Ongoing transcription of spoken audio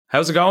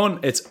How's it going?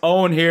 It's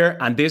Owen here,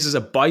 and this is a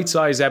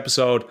bite-sized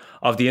episode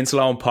of the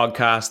Insulone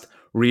podcast,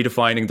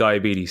 Redefining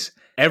Diabetes.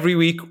 Every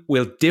week,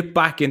 we'll dip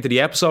back into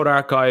the episode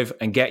archive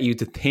and get you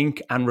to think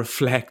and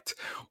reflect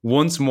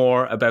once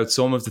more about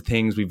some of the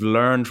things we've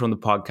learned from the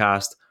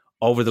podcast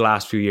over the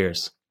last few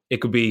years.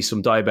 It could be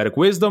some diabetic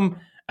wisdom,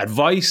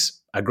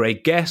 advice, a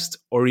great guest,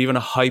 or even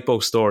a hypo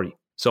story.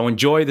 So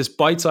enjoy this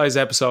bite-sized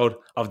episode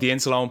of the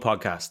Insulone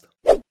podcast.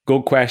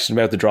 Good question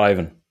about the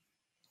driving.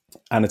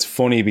 And it's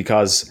funny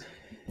because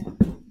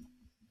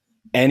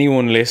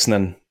anyone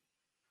listening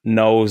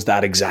knows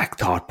that exact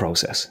thought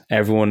process.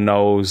 Everyone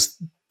knows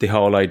the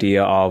whole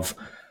idea of,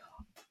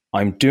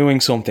 I'm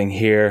doing something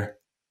here.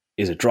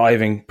 Is it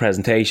driving,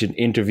 presentation,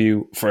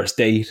 interview, first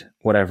date,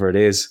 whatever it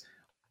is?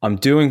 I'm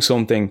doing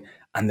something,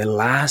 and the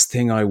last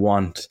thing I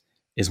want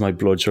is my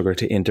blood sugar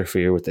to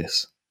interfere with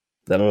this.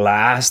 The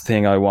last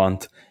thing I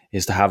want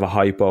is to have a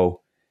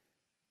hypo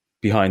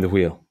behind the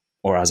wheel,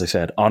 or as I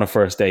said, on a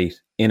first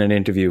date, in an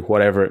interview,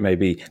 whatever it may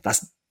be.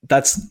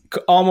 That's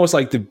almost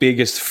like the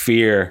biggest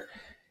fear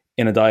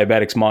in a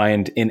diabetic's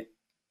mind in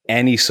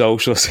any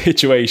social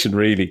situation,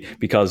 really,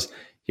 because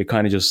you're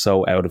kind of just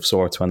so out of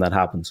sorts when that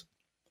happens.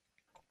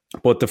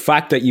 But the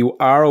fact that you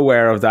are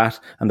aware of that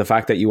and the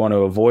fact that you want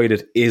to avoid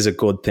it is a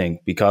good thing,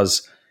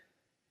 because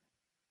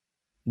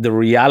the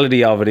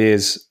reality of it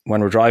is, when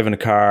we're driving a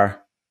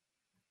car,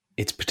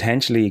 it's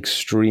potentially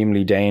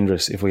extremely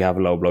dangerous if we have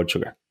a low blood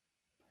sugar.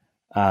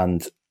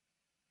 And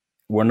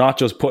we're not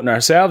just putting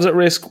ourselves at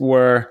risk,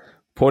 we're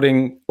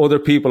putting other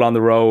people on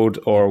the road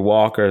or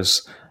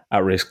walkers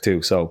at risk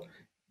too. So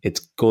it's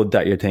good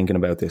that you're thinking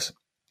about this.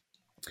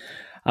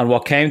 And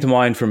what came to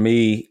mind for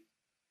me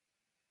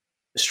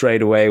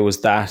straight away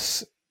was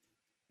that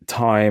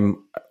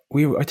time,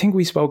 I think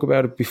we spoke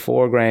about it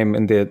before, Graham,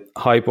 in the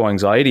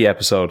hypo-anxiety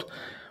episode.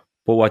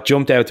 But what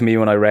jumped out to me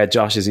when I read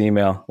Josh's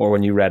email, or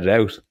when you read it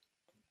out,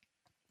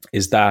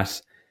 is that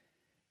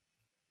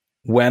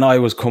when I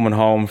was coming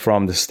home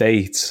from the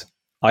States,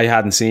 I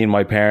hadn't seen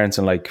my parents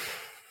in like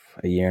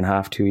a year and a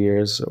half, 2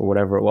 years, or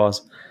whatever it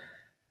was.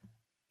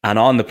 And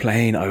on the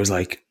plane, I was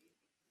like,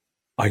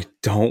 I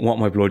don't want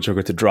my blood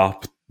sugar to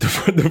drop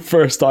the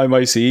first time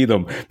I see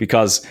them,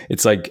 because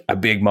it's like a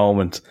big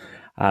moment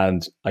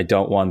and I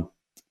don't want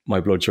my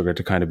blood sugar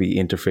to kind of be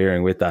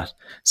interfering with that.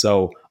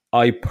 So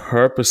I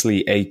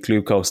purposely ate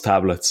glucose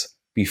tablets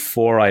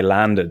before I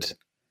landed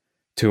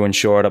to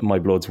ensure that my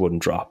bloods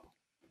wouldn't drop.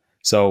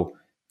 So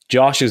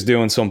Josh is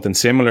doing something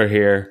similar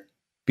here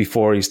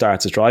before he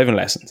starts his driving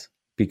lessons,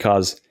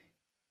 because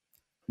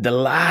the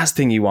last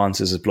thing he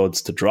wants is his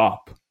bloods to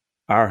drop,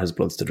 or his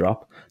bloods to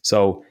drop.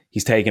 So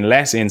he's taking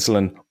less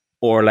insulin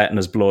or letting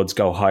his bloods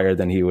go higher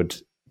than he would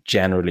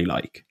generally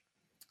like.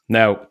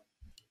 Now,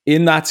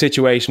 in that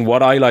situation,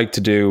 what I like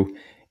to do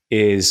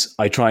is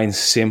I try and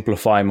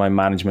simplify my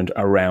management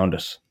around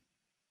it.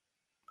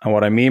 And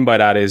what I mean by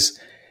that is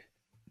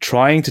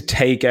trying to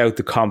take out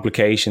the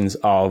complications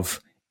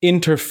of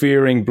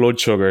interfering blood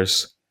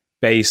sugars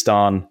based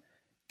on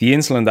the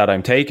insulin that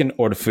I'm taking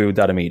or the food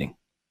that I'm eating.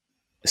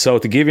 So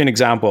to give you an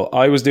example,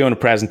 I was doing a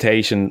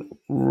presentation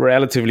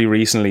relatively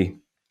recently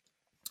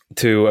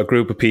to a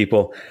group of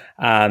people,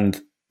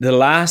 and the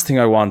last thing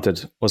I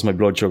wanted was my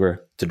blood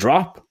sugar to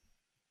drop.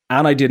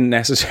 And I didn't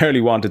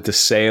necessarily want it to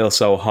sail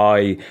so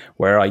high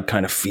where I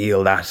kind of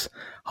feel that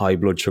high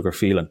blood sugar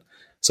feeling.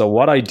 So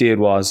what I did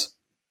was,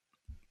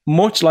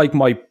 much like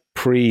my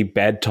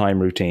pre-bedtime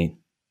routine,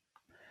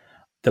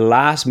 the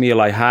last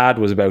meal I had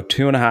was about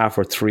 2.5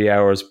 or 3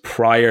 hours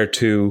prior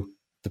to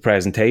the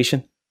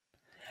presentation.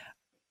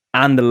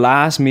 And the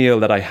last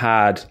meal that I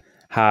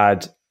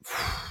had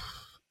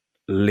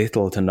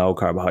little to no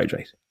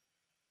carbohydrate.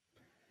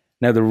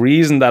 Now, the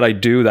reason that I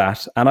do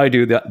that, and I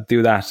do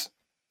that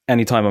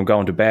anytime I'm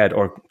going to bed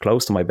or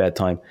close to my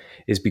bedtime,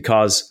 is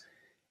because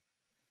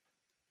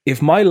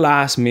if my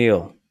last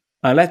meal,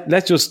 and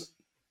let's just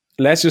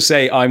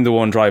say I'm the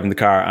one driving the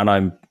car and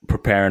I'm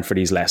preparing for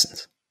these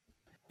lessons.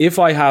 If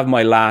I have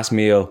my last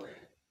meal,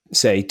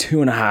 say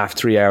 2.5,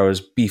 3 hours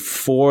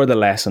before the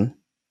lesson,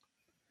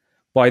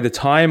 by the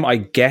time I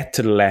get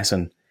to the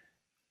lesson,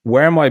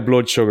 where my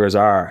blood sugars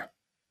are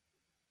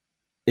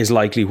is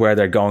likely where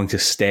they're going to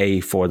stay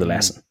for the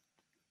lesson.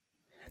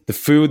 The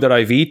food that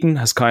I've eaten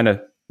has kind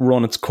of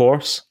run its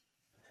course.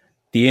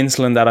 The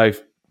insulin that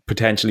I've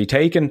potentially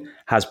taken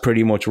has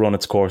pretty much run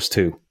its course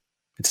too.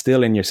 It's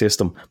still in your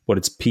system, but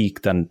it's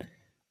peaked, and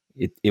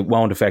it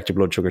won't affect your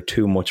blood sugar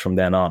too much from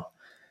then on.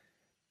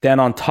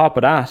 Then on top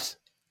of that,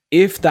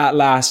 if that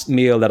last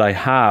meal that I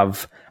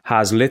have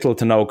has little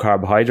to no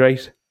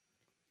carbohydrate,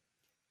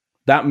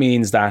 that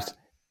means that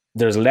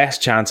there's less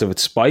chance of it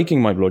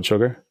spiking my blood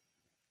sugar,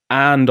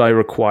 and I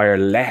require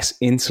less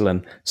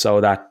insulin, so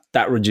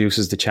that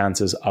reduces the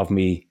chances of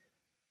me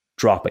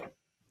dropping.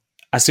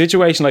 A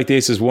situation like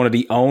this is one of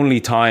the only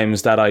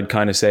times that I'd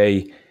kind of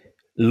say,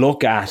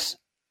 look at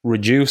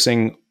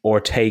reducing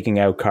or taking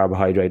out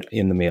carbohydrate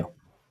in the meal.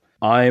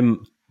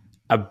 I'm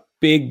a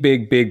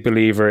big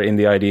believer in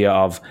the idea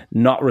of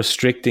not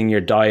restricting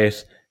your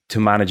diet to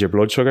manage your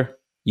blood sugar.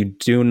 You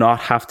do not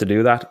have to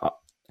do that.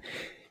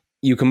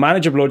 you can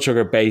manage your blood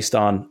sugar based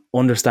on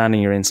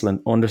understanding your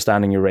insulin,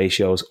 understanding your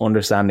ratios,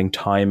 understanding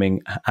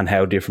timing, and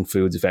how different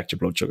foods affect your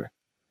blood sugar.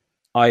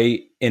 I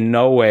in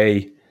no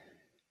way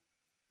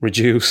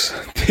reduce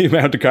the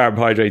amount of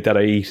carbohydrate that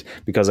I eat,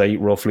 because I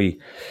eat roughly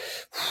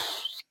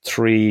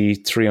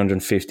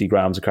 350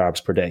 grams of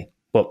carbs per day.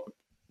 But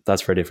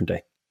that's for a different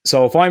day.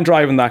 So if I'm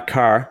driving that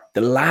car,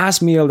 the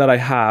last meal that I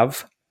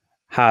have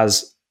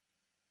has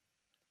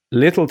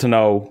little to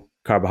no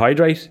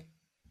carbohydrate.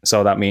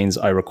 So that means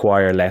I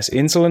require less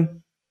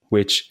insulin,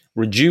 which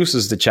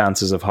reduces the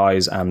chances of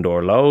highs and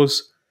or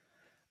lows.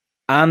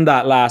 And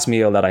that last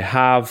meal that I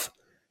have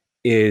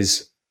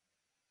is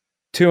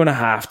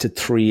 2.5 to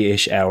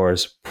 3-ish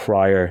hours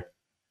prior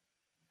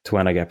to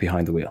when I get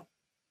behind the wheel.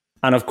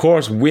 And of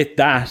course, with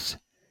that,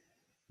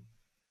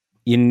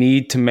 you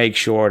need to make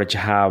sure that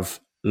you have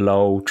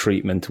low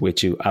treatment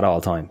with you at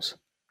all times.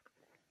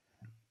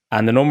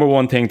 And the number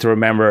one thing to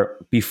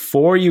remember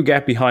before you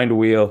get behind the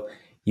wheel,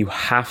 you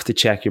have to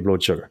check your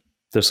blood sugar.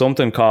 There's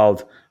something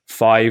called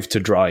 5 to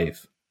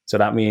drive. So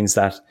that means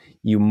that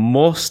you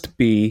must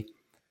be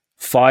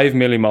 5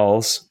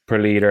 millimoles per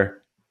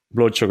liter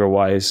blood sugar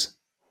wise,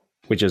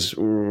 which is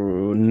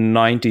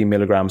 90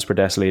 milligrams per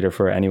deciliter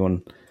for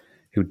anyone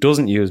who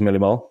doesn't use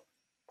millimole.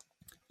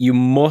 You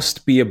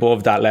must be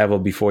above that level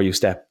before you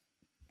step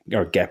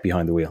or get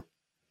behind the wheel.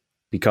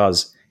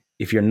 Because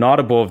if you're not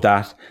above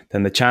that,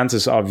 then the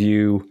chances of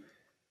you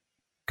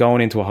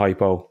going into a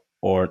hypo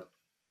or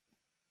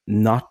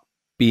not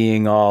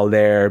being all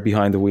there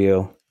behind the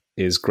wheel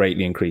is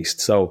greatly increased.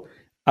 So,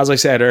 as I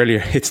said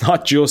earlier, it's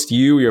not just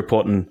you're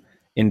putting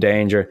in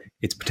danger,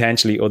 it's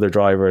potentially other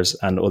drivers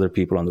and other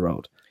people on the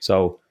road.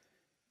 So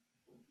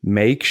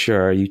make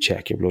sure you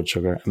check your blood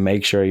sugar and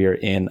make sure you're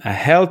in a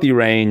healthy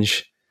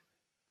range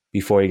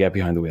before you get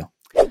behind the wheel.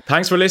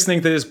 Thanks for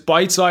listening to this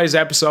bite-sized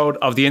episode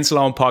of the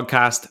Insulone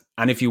podcast.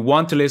 And if you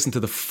want to listen to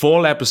the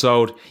full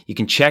episode, you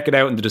can check it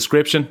out in the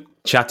description.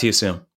 Chat to you soon.